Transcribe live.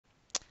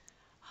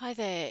Hi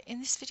there,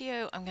 in this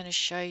video I'm going to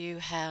show you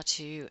how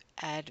to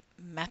add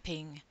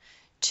mapping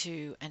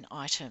to an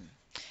item.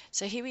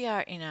 So here we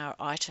are in our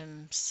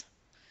items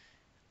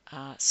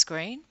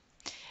screen,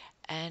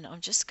 and I'm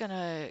just going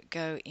to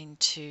go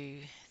into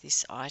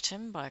this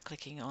item by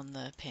clicking on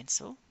the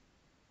pencil.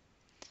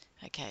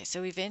 Okay,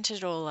 so we've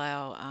entered all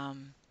our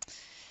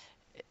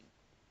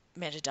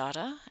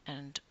metadata,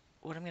 and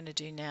what I'm going to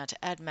do now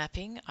to add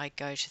mapping, I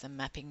go to the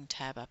mapping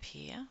tab up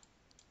here.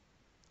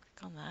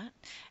 On that,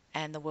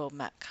 and the world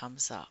map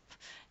comes up.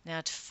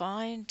 Now to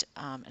find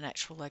an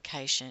actual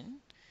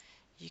location,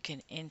 you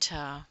can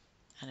enter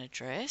an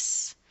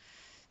address.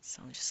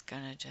 So I'm just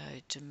going to do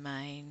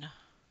domain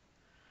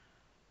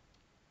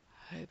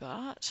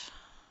Hobart.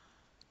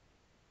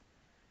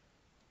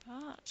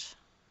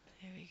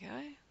 There we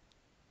go.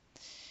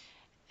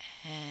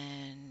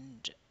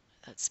 And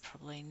that's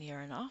probably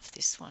near enough,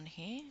 this one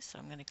here. So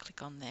I'm going to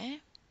click on there.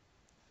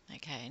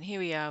 Okay, and here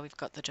we are, we've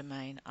got the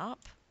domain up.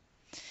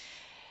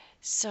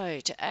 So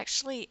to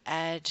actually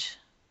add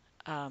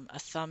a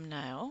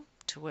thumbnail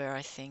to where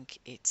I think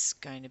it's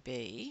going to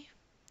be,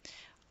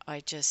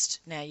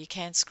 now you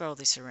can scroll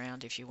this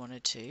around if you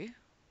wanted to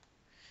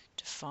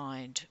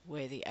find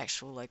where the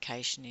actual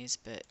location is,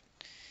 but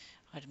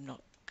I'm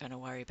not going to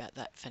worry about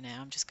that for now.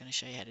 I'm just going to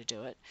show you how to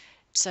do it.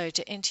 So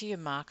to enter your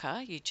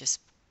marker, you just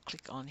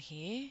click on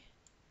here,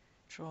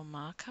 draw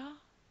marker,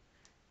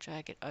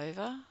 drag it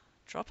over,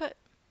 drop it.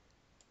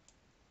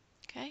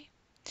 Okay.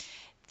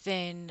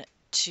 Then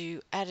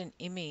to add an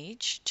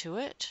image to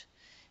it,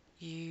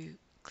 you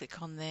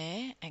click on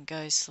there and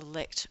go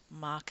select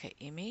marker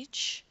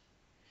image,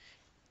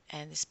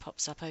 and this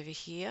pops up over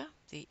here,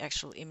 the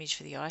actual image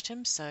for the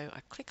item. So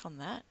I click on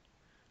that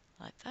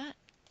like that,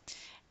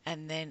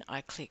 and then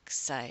I click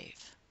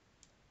save.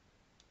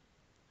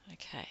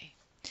 Okay,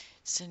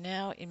 so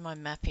now in my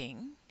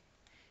mapping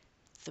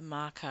the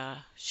marker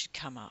should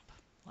come up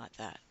like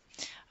that.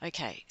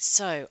 Okay,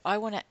 so I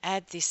want to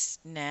add this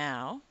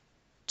now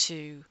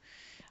to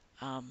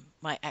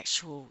my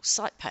actual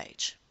site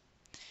page.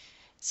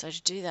 So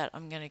to do that,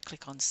 I'm going to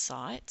click on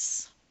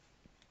Sites,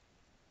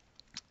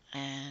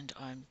 and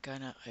I'm going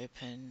to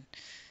open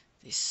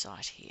this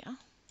site here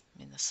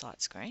in the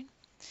site screen,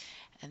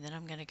 and then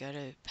I'm going to go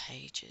to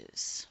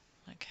Pages.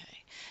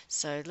 Okay,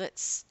 so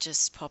let's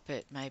just pop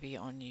it maybe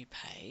on New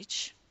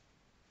Page.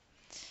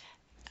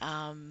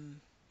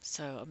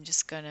 So I'm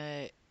just going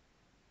to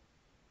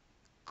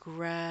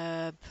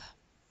grab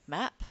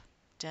Map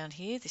down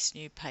here, this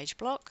new page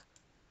block.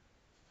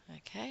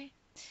 Okay,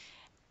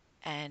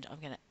 and I'm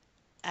going to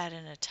add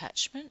an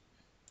attachment,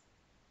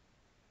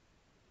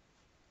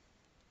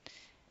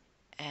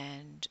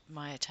 and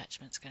my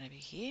attachment's going to be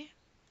here.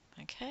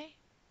 Okay,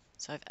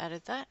 so I've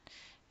added that.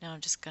 Now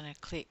I'm just going to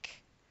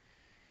click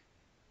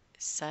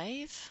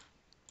Save,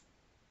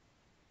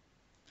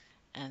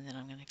 and then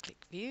I'm going to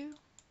click View,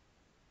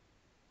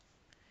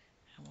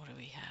 and what do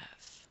we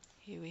have?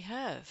 Here we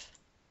have.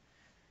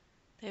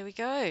 There we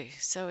go.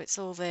 So it's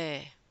all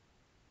there.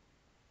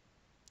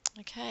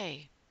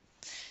 Okay,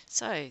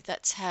 so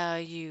that's how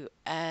you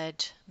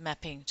add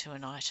mapping to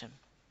an item.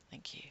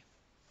 Thank you.